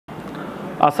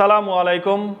আসসালামু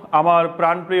আলাইকুম আমার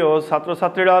প্রাণপ্রিয়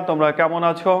ছাত্রছাত্রীরা তোমরা কেমন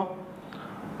আছো?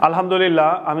 আলহামদুলিল্লাহ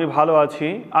আমি ভালো আছি।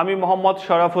 আমি মোহাম্মদ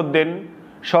শরাফুদ্দিন,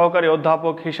 সহকারী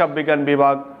অধ্যাপক হিসাব বিজ্ঞান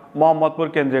বিভাগ, মোহাম্মদপুর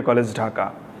কেন্দ্রীয় কলেজ, ঢাকা।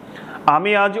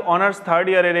 আমি আজ অনার্স থার্ড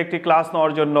ইয়ারের একটি ক্লাস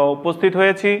নেওয়ার জন্য উপস্থিত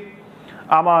হয়েছি।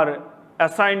 আমার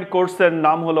অ্যাসাইন্ড কোর্সের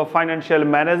নাম হলো ফাইন্যান্সিয়াল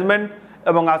ম্যানেজমেন্ট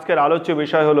এবং আজকের আলোচ্য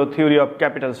বিষয় হলো থিওরি অফ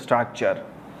ক্যাপিটাল স্ট্রাকচার।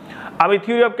 আমি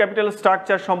থিওরি অফ ক্যাপিটাল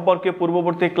স্ট্রাকচার সম্পর্কে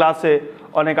পূর্ববর্তী ক্লাসে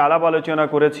অনেক আলাপ আলোচনা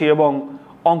করেছি এবং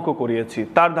অঙ্ক করিয়েছি।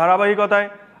 তার ধারাবাহিকতায়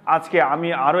আজকে আমি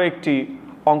আরও একটি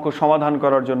অঙ্ক সমাধান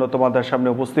করার জন্য তোমাদের সামনে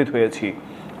উপস্থিত হয়েছি।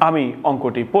 আমি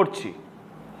অঙ্কটি পড়ছি।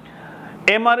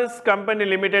 MRS Company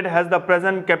Limited has the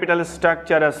present capital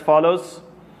structure as follows.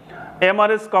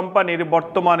 MRS কোম্পানির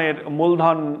বর্তমানের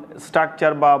মূলধন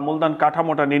স্ট্রাকচার বা মূলধন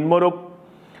কাঠামোটা নিম্নরূপ।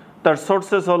 তার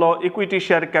সোর্সেস হলো ইকুইটি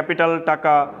শেয়ার ক্যাপিটাল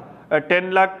টাকা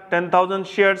 10,10,000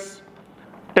 shares,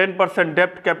 10%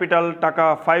 debt capital টাকা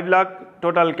 5 lakh,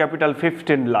 total capital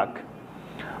 15 lakh.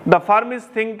 The firm is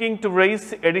thinking to raise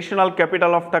additional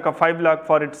capital of টাকা 5 lakh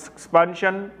for its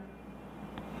expansion.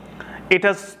 It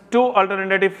has two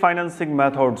alternative financing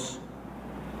methods.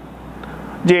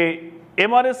 যে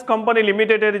MRS কোম্পানি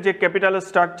লিমিটেডের যে capital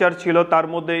structure ছিল তার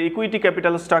মধ্যে equity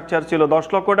capital structure ছিল 10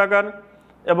 লক্ষ টাকার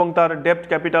এবং তার ডেপ্ট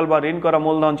ক্যাপিটাল বা ঋণ করা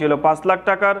মূলধন ছিল 5 লাখ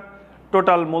টাকার।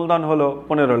 টোটাল মূলধন হলো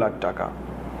 15 লাখ টাকা।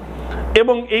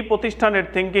 এবং এই প্রতিষ্ঠানের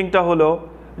থিঙ্কিংটা হলো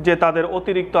যে তাদের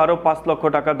অতিরিক্ত আরও 5 লক্ষ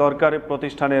টাকা দরকার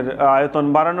প্রতিষ্ঠানের আয়তন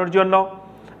বাড়ানোর জন্য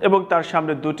এবং তার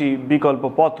সামনে দুটি বিকল্প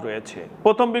পথ রয়েছে।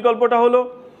 প্রথম বিকল্পটা হলো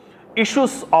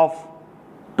ইস্যুস অফ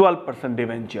 12%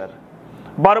 ডিবেঞ্চার,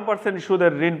 12%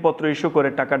 সুদের ঋণপত্র ইস্যু করে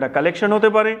টাকাটা কালেকশন হতে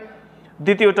পারে।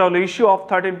 দ্বিতীয়টা হলো issue of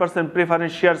 13%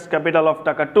 preference shares capital of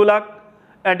টাকা 2 lakh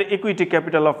and equity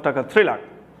capital of টাকা 3 লাখ।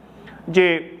 যে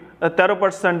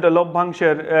 13%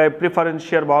 লভ্যাংশের প্রিফারেন্স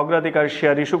শেয়ার বা অগ্রাধিকার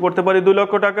শেয়ার ইস্যু করতে পারি 2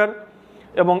 লক্ষ টাকার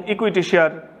এবং ইকুইটি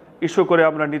শেয়ার ইস্যু করে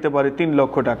আমরা নিতে পারি 3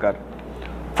 লক্ষ টাকার।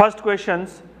 First questions,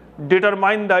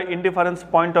 determine the indifference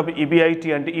point of EBIT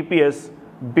and EPS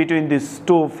between this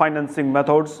two financing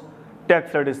methods. Tax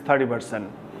rate is 30%।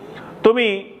 তুমি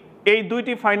এই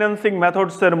দুইটি ফাইন্যান্সিং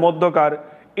মেথডসের মধ্যকার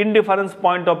ইনডিফারেন্স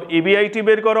পয়েন্ট অফ EBIT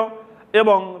বের করো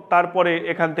এবং তারপরে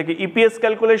এখান থেকে EPS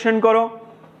ক্যালকুলেশন করো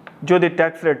যদি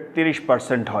ট্যাক্স রেট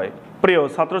 30% হয়। প্রিয়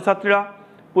ছাত্রছাত্রীরা,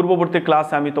 পূর্ববর্তী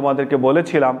ক্লাসে আমি তোমাদেরকে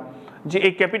বলেছিলাম যে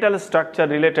এই capital structure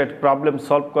related problem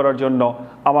solve করার জন্য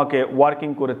আমাকে ওয়ার্কিং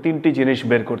করে 3টি জিনিস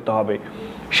বের করতে হবে।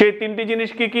 সেই 3টি জিনিস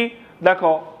কি কি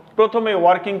দেখো। প্রথমে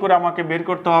ওয়ার্কিং করে আমাকে বের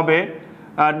করতে হবে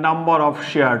নাম্বার অফ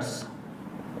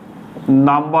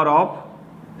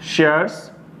শেয়ারস।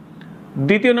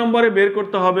 দ্বিতীয় নম্বরে বের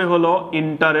করতে হবে হলো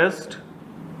ইন্টারেস্ট।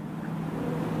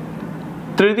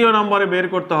 তৃতীয় নম্বরে বের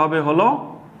করতে হবে হলো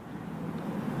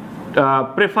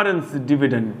প্রেফারেন্স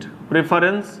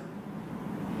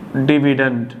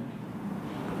ডিভিডেন্ড,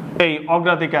 এই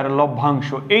অগ্রাধিকার লভ্যাংশ।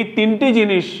 এই 3টি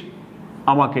জিনিস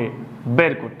আমাকে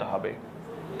বের করতে হবে।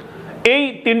 এই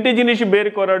 3টি জিনিস বের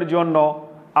করার জন্য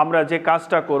আমরা যে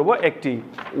কাজটা করব, একটি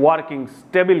ওয়ার্কিং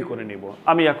টেবিল করে নিব।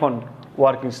 আমি এখন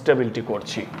ওয়ার্কিং টেবিলটি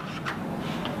করছি।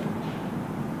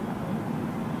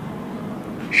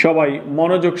 সবাই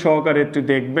মনোযোগ সহকারে একটু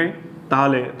দেখবে,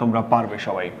 তাহলে তোমরা পারবে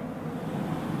সবাই।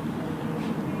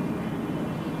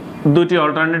 দুটি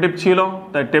অল্টারনেটিভ ছিল,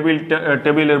 তাই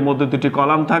টেবিলের মধ্যে দুটি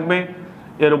কলাম থাকবে।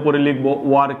 এর উপরে লিখব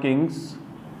ওয়ার্কিংস,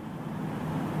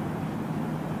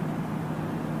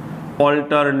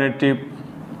 অল্টারনেটিভ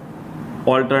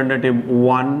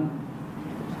 1,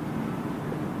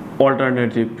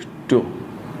 অল্টারনেটিভ 2।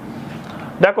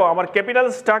 দেখো আমার ক্যাপিটাল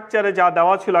স্ট্রাকচারে যা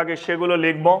দেওয়া ছিল আগে সেগুলো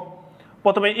লিখব।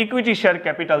 প্রথমে ইকুইটি শেয়ার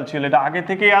ক্যাপিটাল ছিল, এটা আগে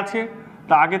থেকেই আছে।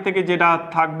 তা আগে থেকে যেটা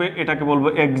থাকবে এটাকে বলবো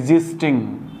এক্সিস্টিং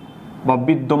বা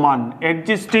বিদ্যমান।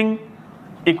 এক্সিস্টিং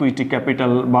ইকুইটি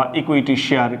ক্যাপিটাল বা equity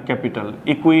share capital,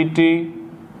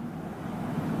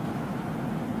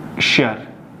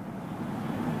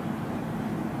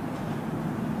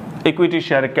 equity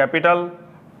share capital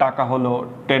টাকা হলো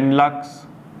 10 লাখ।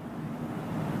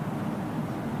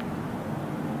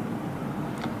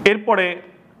 এরপরে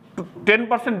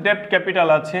 10% ডেপ্ট ক্যাপিটাল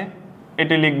আছে,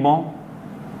 এটি লিখব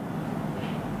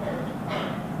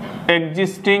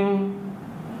এক্সিস্টিং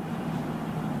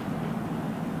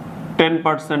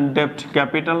 10% ডেপ্ট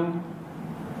ক্যাপিটাল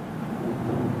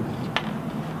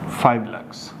 5 লাখ।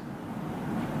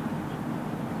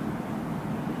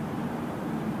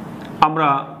 আমরা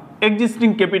এক্সিস্টিং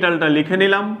ক্যাপিটালটা লিখে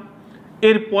নিলাম।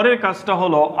 এর পরের কাজটা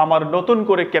হলো আমার নতুন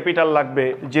করে ক্যাপিটাল লাগবে,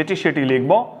 যেটি সেটি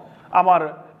লিখব। আমার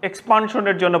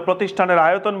এক্সপানশনের জন্য, প্রতিষ্ঠানের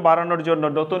আয়তন বাড়ানোর জন্য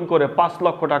নতুন করে 5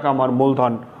 লক্ষ টাকা আমার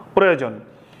মূলধন প্রয়োজন।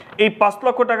 এই 5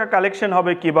 লক্ষ টাকা কালেকশন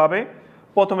হবে কিভাবে?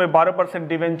 প্রথমে 12%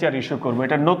 ডিবেঞ্চার ইস্যু করব।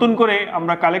 এটা নতুন করে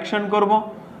আমরা কালেকশন করব।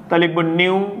 তাহলে লিখব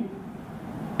নিউ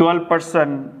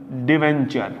 12%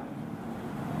 ডিভেঞ্চার।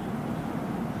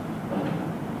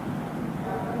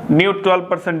 নিউ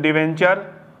 12% ডিভেঞ্চার,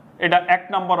 এটা 1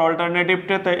 নম্বর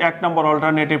অল্টারনেটিভতে, তাই 1 নম্বর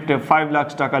অল্টারনেটিভতে 5 লাখ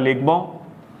টাকা লিখব।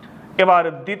 এবার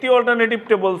দ্বিতীয়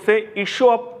অল্টারনেটিভতে বলছে issue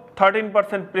of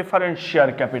 13% preference share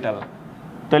capital,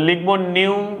 তো লিখব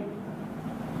নিউ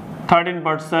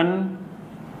 13%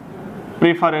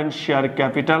 প্রেফারেন্স শেয়ার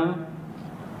ক্যাপিটাল,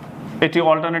 এটি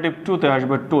অল্টারনেটিভ 2 তে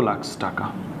আসবে 2 লাখ টাকা।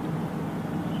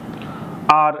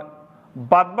 আর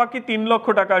বাদবাকি 3 লক্ষ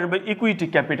টাকা আসবে ইকুইটি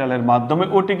ক্যাপিটালের মাধ্যমে,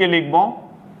 ওটিকে লিখব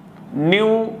নিউ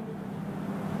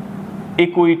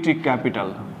ইকুইটি ক্যাপিটাল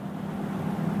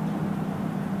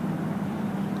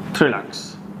 3 লাখ,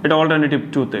 এটা অল্টারনেটিভ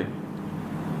 2 তে।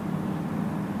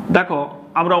 দেখো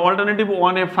আমরা অল্টারনেটিভ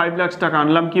 1 এ 5 লাখ টাকা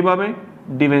আনলাম কিভাবে?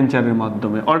 ডিভেঞ্চারের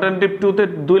মাধ্যমে। অল্টারনেটিভ 2 তে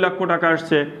 2 লক্ষ টাকা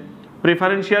আসছে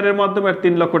প্রেফারেন্স শেয়ারের মাধ্যমে, আর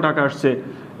 3 লক্ষ টাকা আসছে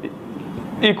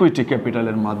ইকুইটি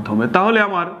ক্যাপিটালের মাধ্যমে। তাহলে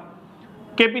আমার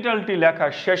ক্যাপিটালটি লেখা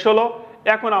শেষ হলো।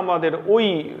 এখন আমাদের ওই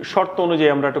শর্ত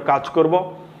অনুযায়ী আমরা একটু কাজ করব।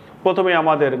 প্রথমে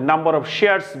আমাদের নাম্বার অফ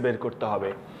শেয়ারস বের করতে হবে।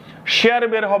 শেয়ার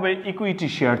বের হবে ইকুইটি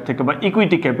শেয়ার থেকে বা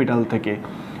ইকুইটি ক্যাপিটাল থেকে।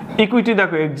 ইকুইটি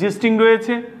দেখো এক্সিস্টিং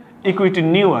রয়েছে, ইকুইটি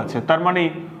নিউ আছে, তার মানে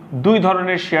 2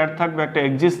 ধরনের শেয়ার থাকবে, একটা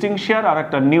এক্সিস্টিং শেয়ার আর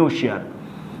একটা নিউ শেয়ার।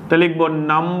 তাহলে লিখব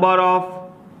number of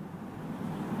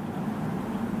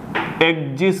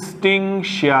existing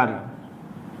share,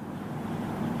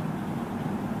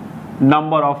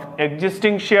 number of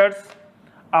existing shares.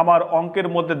 আমার অঙ্কের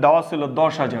মধ্যে দেওয়া ছিল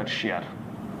 10,000 শেয়ার,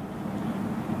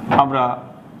 আমরা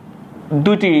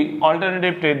দুটি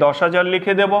অল্টারনেটিভে 10,000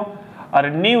 লিখে দেব। আর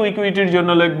নিউ ইকুইটির জন্য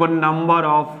লিখব নাম্বার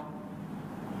অফ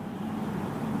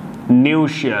নিউ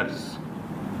শেয়ারস।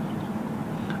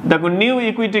 দেখো নিউ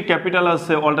ইকুইটি ক্যাপিটাল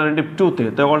আছে অল্টারনেটিভ 2 তে,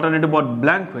 তাই অল্টারনেটিভ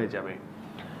ব্ল্যাঙ্ক হয়ে যাবে।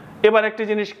 এবার একটা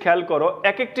জিনিস খেয়াল করো,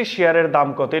 এক একটি শেয়ারের দাম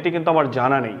কত এটি কিন্তু আমার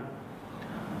জানা নেই।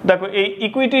 দেখো এই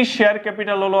ইকুইটি শেয়ার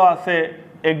ক্যাপিটাল হলো আছে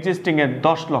এক্সিস্টিং এর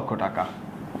 10 লক্ষ টাকা,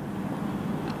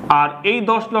 আর এই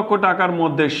 10 লক্ষ টাকার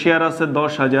মধ্যে শেয়ার আছে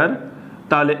 10,000,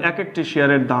 তাহলে এক একটি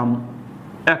শেয়ারের দাম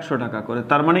 100 টাকা করে,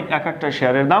 তার মানে এক একটা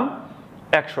শেয়ারের দাম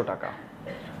 100 টাকা।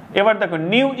 এবার দেখো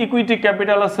নিউ ইকুইটি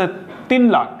ক্যাপিটাল আছে 3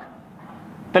 লাখ,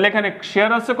 তাহলে এখানে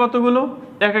শেয়ার আছে কতগুলো?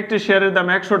 এক একটি শেয়ারের দাম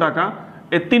 100 টাকা।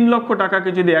 এই 3 লক্ষ টাকাকে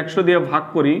যদি 100 দিয়ে ভাগ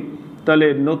করি তাহলে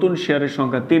নতুন শেয়ারের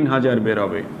সংখ্যা 3000 বের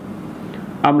হবে।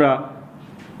 আমরা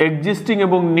এক্সিস্টিং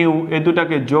এবং নিউ এই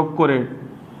দুটাকে যোগ করে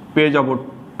পেয়ে যাব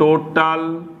টোটাল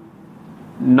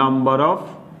নাম্বার অফ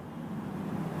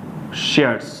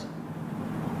শেয়ারস।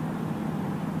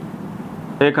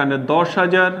 এখানে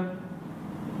 10,000,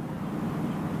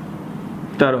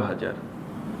 13,000।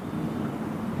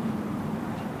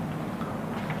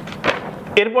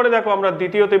 এরপরে দেখো আমরা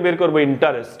দ্বিতীয়তে বের করব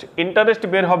ইন্টারেস্ট। ইন্টারেস্ট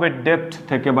বের হবে ডেপ্ট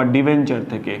থেকে বা ডিভেঞ্চার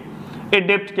থেকে। এই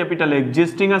ডেপ্ট ক্যাপিটাল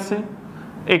এক্সিস্টিং আছে,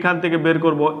 এখান থেকে বের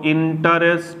করব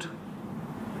ইন্টারেস্ট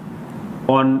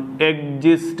অন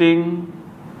এক্সিস্টিং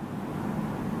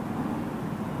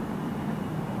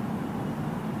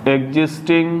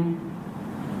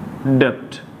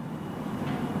ডেপ্ট।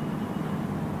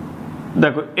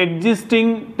 দেখো এক্সিস্টিং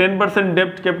 10%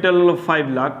 ডেপ্ট ক্যাপিটাল হলো 5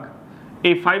 লাখ,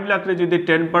 এই 5 লাখে যদি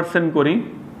 10% করি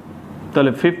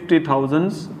তাহলে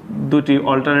 50,000 দুটি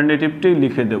অল্টারনেটিভটি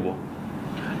লিখে দেব।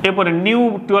 এরপরে নিউ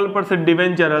 12%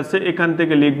 ডিভেঞ্চার আছে, এখান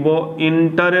থেকে লিখব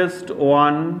ইন্টারেস্ট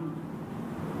অন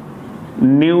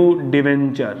নিউ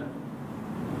ডিভেঞ্চার।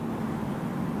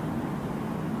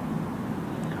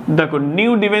 দেখো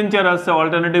নিউ ডিভেঞ্চার আছে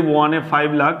অল্টারনেটিভ 1 এ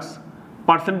 5 লাখ,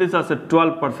 পার্সেন্টেজ আছে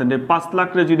 12%, এই 5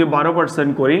 লাখে যদি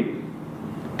 12% করি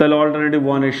তাহলে অল্টারনেটিভ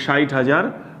 1 এ 60,000।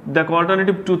 দেখো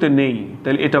অল্টারনেটিভ 2 তে নেই,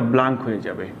 তাহলে এটা ব্ল্যাঙ্ক হয়ে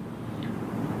যাবে।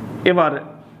 এবার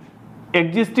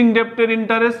এক্সিস্টিং ডেপ্টের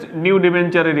ইন্টারেস্ট, নিউ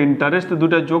ডিভেঞ্চারের ইন্টারেস্ট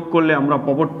দুটো যোগ করলে আমরা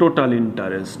পাবো টোটাল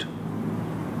ইন্টারেস্ট।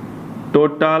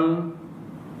 Total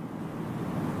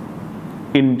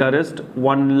interest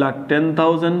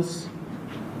 1,10,000,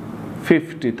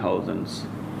 50,000।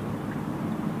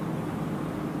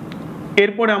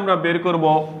 এরপরে আমরা বের করব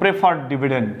প্রেফার্ড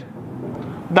ডিভিডেন্ড।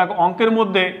 দেখো অঙ্কের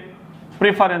মধ্যে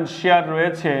প্রেফারেন্স শেয়ার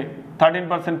রয়েছে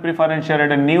 13% প্রেফারেন্স শেয়ার,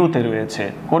 এটা নিউতে রয়েছে,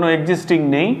 কোনো এক্সিস্টিং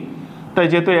নেই, তাই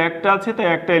যেহেতু একটা আছে তাই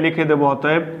একটাই লিখে দেব।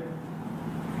 অতএব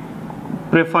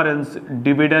প্রেফারেন্স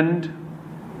ডিভিডেন্ড,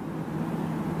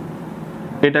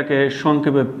 এটাকে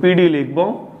সংক্ষেপে পিডি লিখব।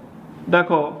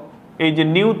 দেখো এই যে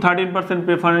নিউ 13%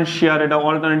 প্রেফারেন্স শেয়ার, এটা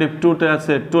অল্টারনেটিভ 2 তে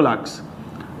আছে 2 লাখ,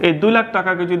 এই 2 লাখ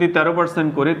টাকাকে যদি 13%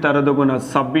 করি 13 দুগুণা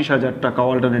 26,000 টাকা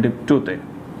অল্টারনেটিভ 2 তে।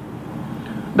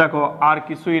 দেখো আর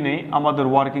কিছুই নেই, আমাদের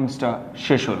ওয়ার্কিংসটা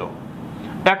শেষ হলো।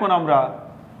 এখন আমরা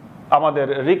আমাদের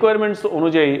রিকোয়ারমেন্টস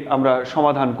অনুযায়ী আমরা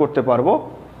সমাধান করতে পারবো।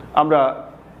 আমরা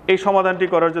এই সমাধানটি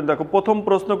করার জন্য দেখো প্রথম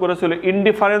প্রশ্ন করেছিল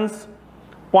ইনডিফারেন্স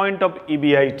পয়েন্ট অফ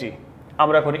ইবিআইটি।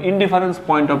 আমরা এখন ইনডিফারেন্স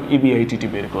পয়েন্ট অফ ইবিআইটি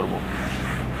বের করব।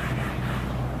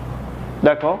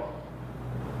 দেখো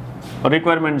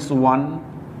requirements 1,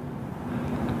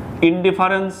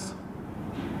 indifference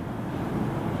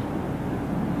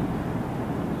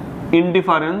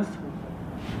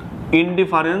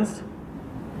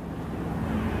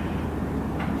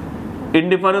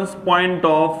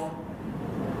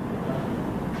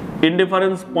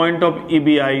point of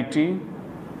EBIT,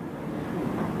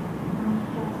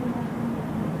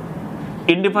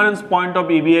 indifference point of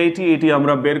EBIT এটি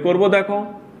আমরা বের করব। দেখো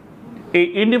এই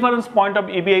ইনডিফারেন্স পয়েন্ট অফ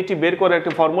ইবিআইটি বের করার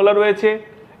একটা ফর্মুলা রয়েছে,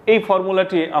 এই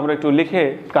ফর্মুলাটি আমরা একটু লিখে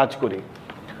কাজ করি।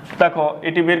 দেখো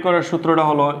এটি বের করার সূত্রটা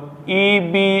হলো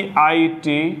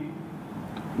EBIT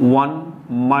 1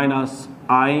 minus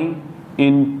I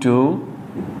into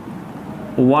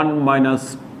 1 minus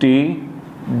t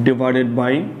divided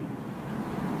by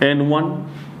n1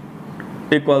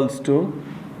 equals to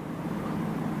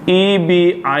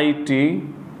EBIT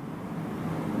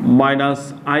minus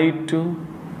I2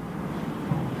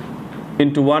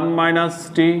 into 1 minus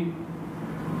t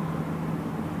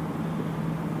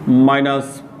minus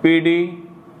PD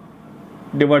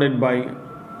divided by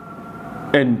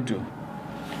n2।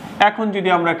 এখন যদি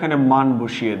আমরা এখানে মান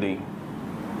বসিয়ে দেই,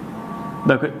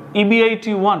 দেখো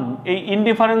ইবিআইটি 1 এই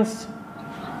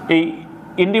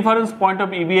ইনডিফারেন্স পয়েন্ট অফ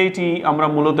ইবিআইটি আমরা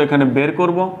মূলত এখানে বের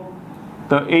করব।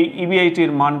 তো এই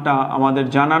ইবিআইটির মানটা আমাদের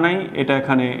জানা নাই, এটা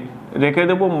এখানে রেখে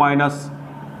দেব মাইনাস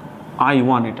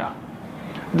I1। এটা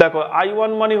দেখো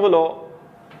I1 মানে হলো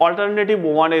অল্টারনেটিভ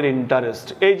 1 এর ইন্টারেস্ট।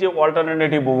 এই যে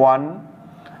অল্টারনেটিভ 1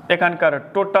 এখানকার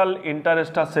টোটাল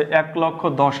ইন্টারেস্ট আছে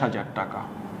 1,10,000 টাকা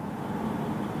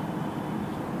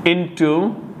into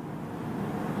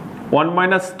 1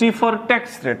 minus t for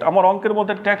tax rate. আমার অঙ্কের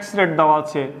মধ্যে ট্যাক্স রেট দেওয়া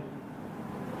আছে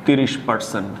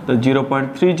 30%, তো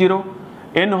 0.30।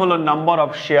 n হলো নাম্বার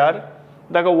অফ শেয়ার।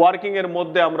 দেখো ওয়ার্কিং এর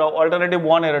মধ্যে আমরা অল্টারনেটিভ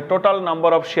 1 এর টোটাল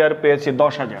নাম্বার অফ শেয়ার পেয়েছি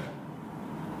 10,000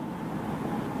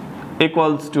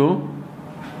 equals to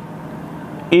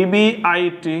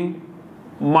EBIT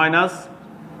minus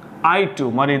I2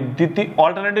 মানে দ্বিতীয়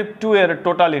অল্টারনেটিভ 2 এর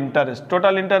টোটাল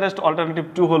ইন্টারেস্ট অল্টারনেটিভ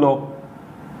 2 হলো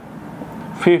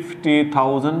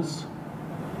 50,000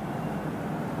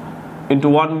 into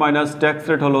 1 minus tax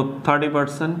rate হলো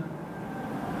 30%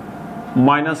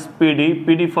 minus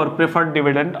PD for preferred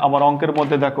dividend। আমার অঙ্কের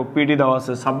মধ্যে দেখো PD দেওয়া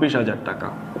আছে 26,000 টাকা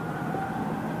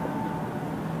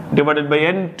divided by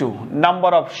N2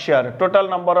 number of share, total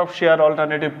number of share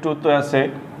alternative 2 তো আছে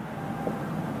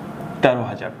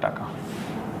 13,000 টাকা।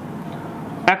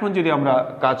 এখন যদি আমরা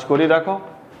কাজ করি, দেখো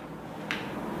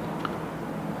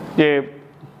যে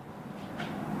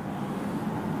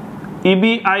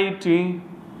EBIT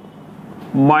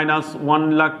minus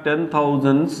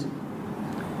 1,10,000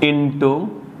 into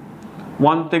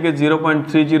 1 থেকে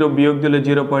 0.30 বিয়োগ দিলে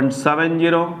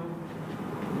 0.70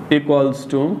 equals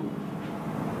to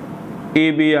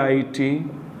EBIT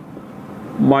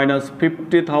minus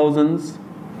 50,000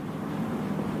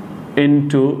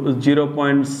 into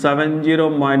 0.70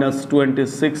 minus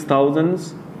 26,000।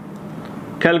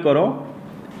 খেয়াল করো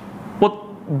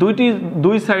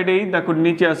দুই সাইডেই দেখো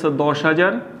নিচে আছে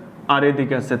 10,000 আর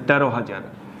এদিকে আছে 13,000।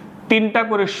 তিনটা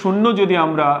করে শূন্য যদি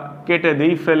আমরা কেটে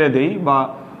দেই, ফেলে দেই, বা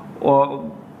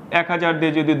 1,000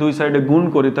 দিয়ে যদি দুই সাইডে গুণ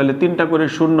করি তাহলে তিনটা করে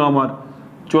শূন্য আমার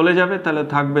চলে যাবে, তাহলে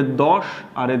থাকবে 10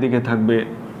 আর এদিকে থাকবে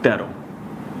 13।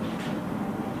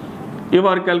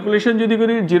 এবার ক্যালকুলেশন যদি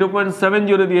করি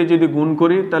 0.70 দিয়ে যদি গুণ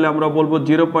করি তাহলে আমরা বলবো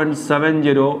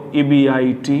 0.70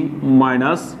 EBIT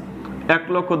মাইনাস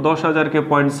 1,10,000কে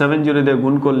 0.70 দিয়ে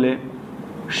গুণ করলে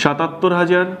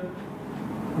 77,000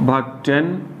 ভাগ 10।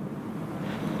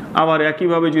 আবার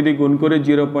একইভাবে যদি গুণ করে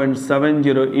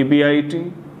 0.70 EBIT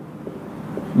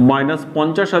মাইনাস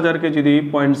 50,000কে যদি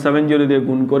 0.70 দিয়ে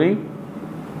গুণ করি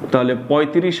তাহলে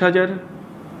 35,000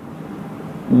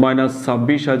 মাইনাস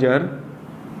 26,000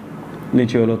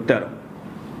 নিচে হলো 13।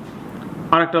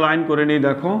 আরেকটা লাইন করে নিই,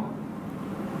 দেখো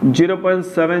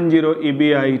 0.70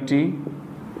 EBIT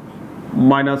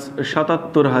মাইনাস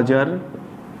 77,000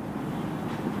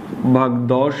 ভাগ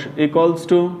 10 equals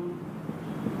to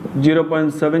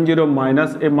 0.70 minus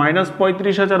minus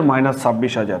 35,000 minus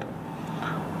 26,000,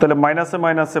 তাহলে মাইনাসে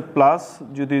মাইনাসে প্লাস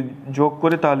যদি যোগ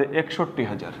করি তাহলে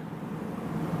 61,000।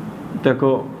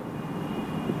 দেখো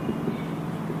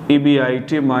EBIT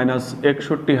মাইনাস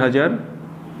 61,000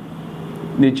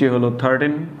 নিচে হলো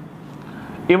 13।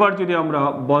 এবার যদি আমরা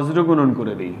বজ্র গুণন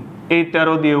করে দিই, এই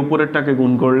 13 দিয়ে উপরেরটাকে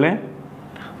গুণ করলে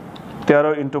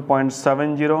 13 into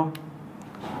 0.70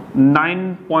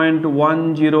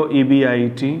 9.10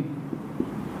 EBIT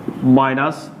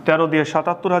মাইনাস 13 দিয়ে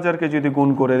 77,000কে যদি গুণ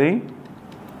করে দিই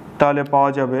তাহলে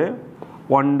পাওয়া যাবে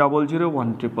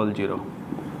 100,100,000।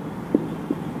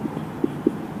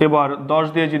 এবার 10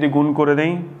 দিয়ে যদি গুণ করে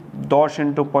দেই 10 ×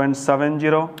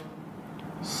 0.70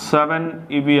 7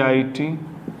 EBIT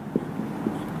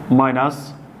মাইনাস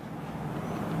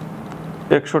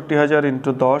 61,000 ×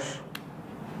 10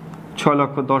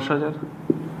 6,10,000।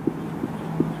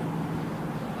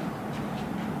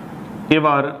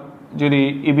 এবার যদি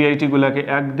EBIT গুলাকে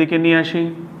একদিকে নিয়ে আসি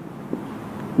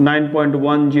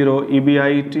 9.10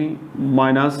 EBIT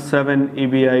minus 7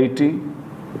 EBIT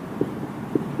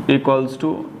equals to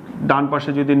ডান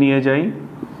পাশে যদি নিয়ে যাই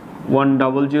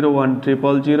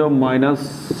 100,100,000 মাইনাস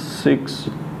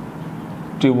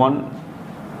 61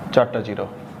 চারটা জিরো।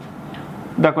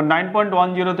 দেখো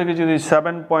 9.10 থেকে যদি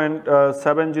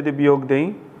 7.7 যদি বিয়োগ দেই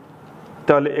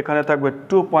তাহলে এখানে থাকবে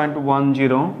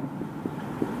 2.10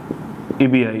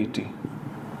 EBIT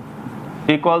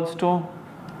ইকুয়ালস টু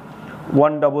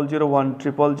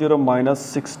 100,100,000 মাইনাস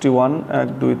 61 1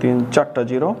 2 3 চারটা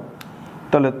জিরো,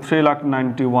 তাহলে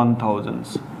 3,91,000।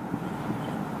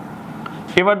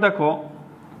 এবার দেখো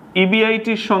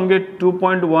EBITর সঙ্গে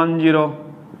 2.10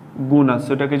 গুণ আছে,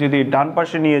 সেটাকে যদি ডান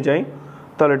পাশে নিয়ে যাই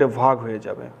তাহলে এটা ভাগ হয়ে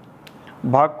যাবে।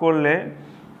 ভাগ করলে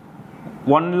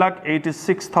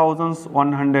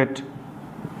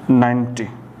 1,86,190।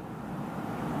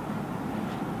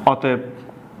 অতএব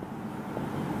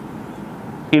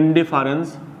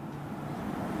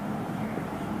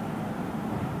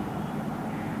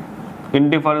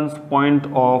indifference point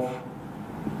of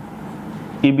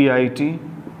EBIT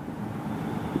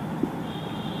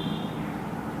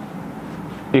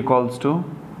equals to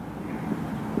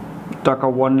টাকা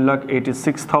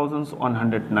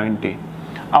 1,86,190।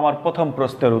 আমার প্রথম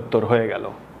প্রশ্নের উত্তর হয়ে গেল।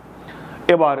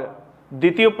 এবার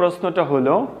দ্বিতীয় প্রশ্নটা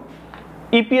হলো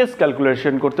ইপিএস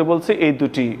ক্যালকুলেশন করতে বলছে এই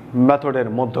দুটি মেথডের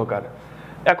মধ্যকার।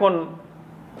 এখন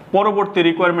পরবর্তী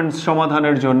রিকোয়ারমেন্টস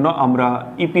সমাধানের জন্য আমরা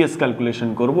ইপিএস ক্যালকুলেশন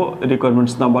করব,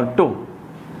 রিকোয়ারমেন্টস নাম্বার 2।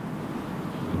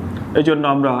 এই জন্য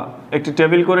আমরা একটি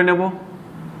টেবিল করে নেব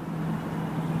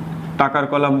টাকার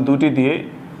কলাম দুটি দিয়ে।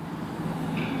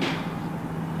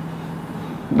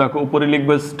 দেখো উপরে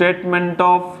লিখবে statement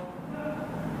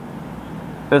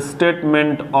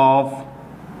of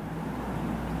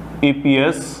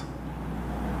EPS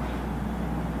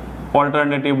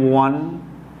alternative 1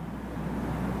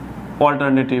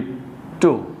 alternative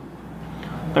 2।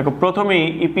 দেখো প্রথমেই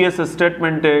ইপিএস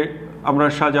স্টেটমেন্টে আমরা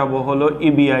সাজাবো হলো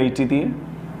EBIT দিয়ে।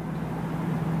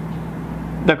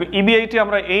 দেখো EBIT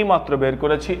আমরা এই মাত্র বের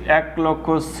করেছি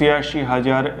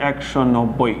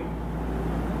 1,86,190।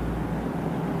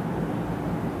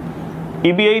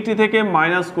 EBIT থেকে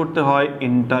মাইনাস করতে হয়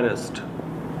ইন্টারেস্ট।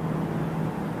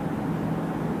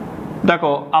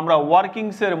 দেখো আমরা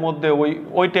ওয়ার্কিংসের মধ্যে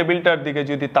ওই টেবিলটার দিকে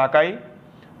যদি তাকাই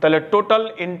তাহলে টোটাল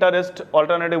ইন্টারেস্ট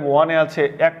অল্টারনেটিভ 1-এ আছে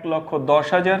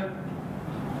 1,10,000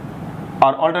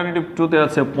 আর অল্টারনেটিভ 2-তে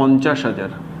আছে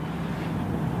 50,000।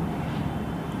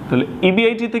 তাহলে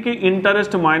EBIT থেকে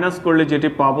ইন্টারেস্ট মাইনাস করলে যেটি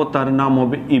পাবো তার নাম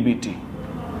হবে EBT।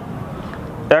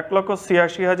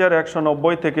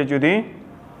 1,86,190 থেকে যদি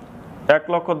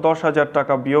 1,10,000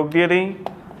 টাকা বিয়োগ দিয়ে দিই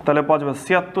তাহলে পাওয়া যাবে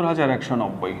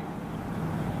 76,190।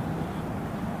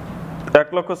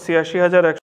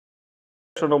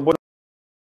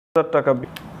 1,86,190 টাকা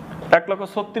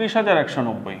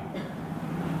 1,36,190।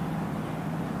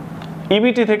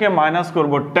 EBT থেকে মাইনাস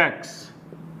করব ট্যাক্স।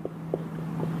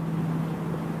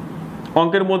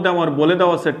 অঙ্কের মধ্যে আমার বলে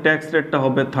দেওয়া আছে ট্যাক্স রেটটা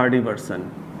হবে 30%।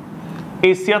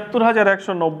 এই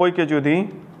 76,190 কে যদি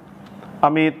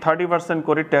আমি 30%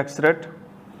 করি ট্যাক্স রেট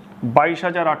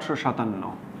 22,857।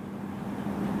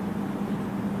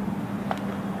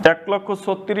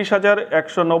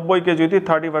 1,36,190 কে যদি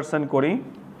 30% করি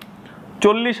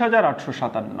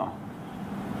 40,857।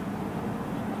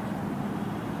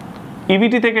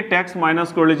 EBT থেকে ট্যাক্স মাইনাস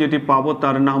করলে যেটি পাবো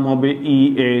তার নাম হবে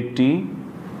EAT।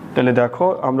 তাহলে দেখো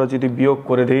আমরা যদি বিয়োগ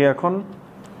করে দিই এখন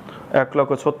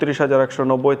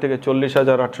 1,36,190 থেকে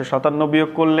 40,857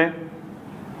 বিয়োগ করলে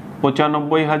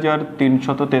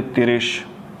 95,333।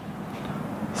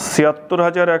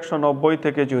 76,190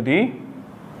 থেকে যদি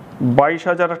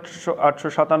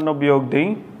 22,857 বিয়োগ দিই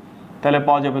তাহলে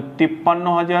পাওয়া যাবে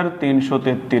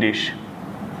 53,333।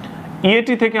 EAT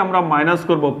থেকে আমরা মাইনাস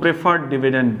করব প্রেফার্ড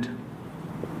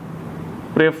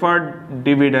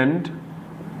ডিভিডেন্ড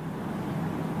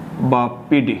বা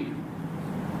PD।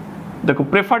 দেখো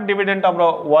প্রেফার্ড ডিভিডেন্ড আমরা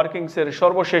ওয়ার্কিংসের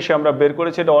সর্বশেষে আমরা বের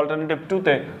করেছি, এটা অল্টারনেটিভ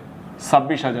 2-তে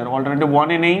 26,000, অল্টারনেটিভ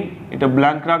 1-এ নেই, এটা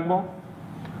ব্ল্যাঙ্ক রাখবো।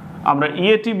 আমরা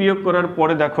EAT বিয়োগ করার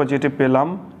পরে দেখো যেটি পেলাম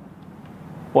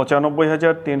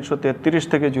 95,333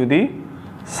 থেকে যদি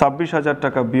 26,000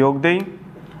 টাকা বিয়োগ দেই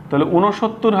তাহলে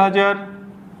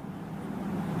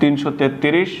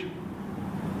 69,333,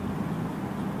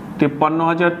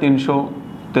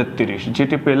 53,333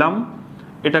 যেটি পেলাম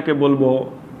এটাকে বলবো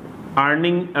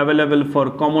earning available for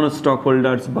common stock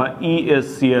holders বা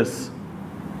ESCS।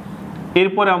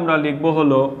 এরপরে আমরা লিখব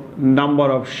হলো নাম্বার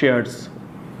অফ শেয়ারস।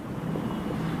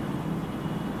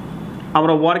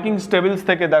 আমরা ওয়ার্কিং টেবিলস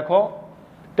থেকে দেখো,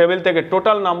 টেবিল থেকে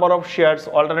total number of shares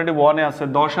alternative 1-এ আছে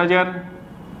 10,000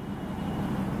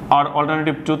 আর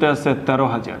অল্টারনেটিভ 2-তে আছে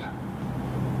 13,000,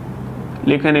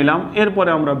 লিখে নিলাম। এরপরে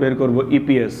আমরা বের করব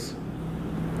EPS।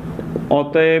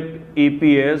 অতএব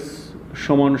EPS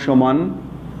সমান সমান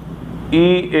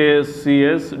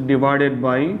ESCS divided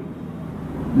by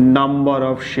number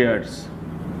of shares.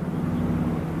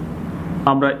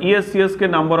 আমরা ESCS K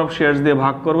number of shares দিয়ে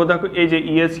ভাগ করব। দেখো এই যে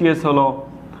ESCS হলো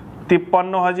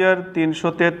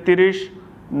 53,333,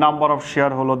 নাম্বার অফ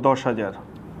শেয়ার হলো 10,000,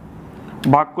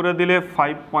 ভাগ করে দিলে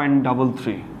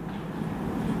 5.33।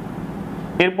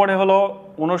 এরপরে হলো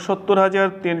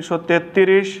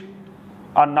 69,333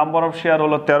 আর নাম্বার অফ শেয়ার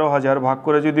হলো 13,000, ভাগ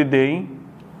করে যদি দেই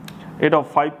এটা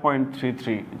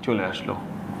 5.33 চলে আসলো।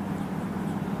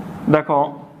 দেখো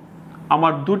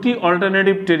আমার দুটি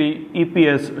অল্টারনেটিভটেরই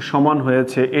EPS সমান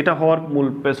হয়েছে। এটা হওয়ার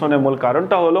মূল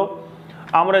কারণটা হলো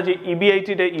আমরা যে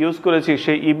EBIT-টা ইউজ করেছি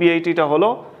সেই EBIT-টা হলো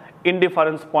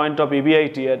indifference point of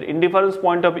EBIT। R indifference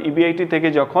point of EBIT থেকে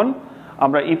যখন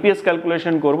আমরা EPS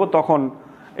ক্যালকুলেশন করব তখন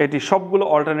এটি সবগুলো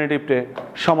অল্টারনেটিভে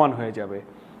সমান হয়ে যাবে।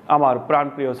 আমার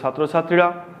প্রাণপ্রিয় ছাত্রছাত্রীরা,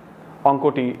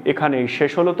 অঙ্কটি এখানেই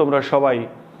শেষ হলো। তোমরা সবাই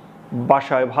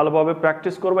বাসায় ভালোভাবে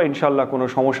প্র্যাকটিস করবা, ইনশাল্লাহ কোনো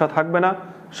সমস্যা থাকবে না।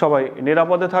 সবাই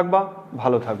নিরাপদে থাকবা,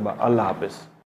 ভালো থাকবা। আল্লাহ হাফেজ।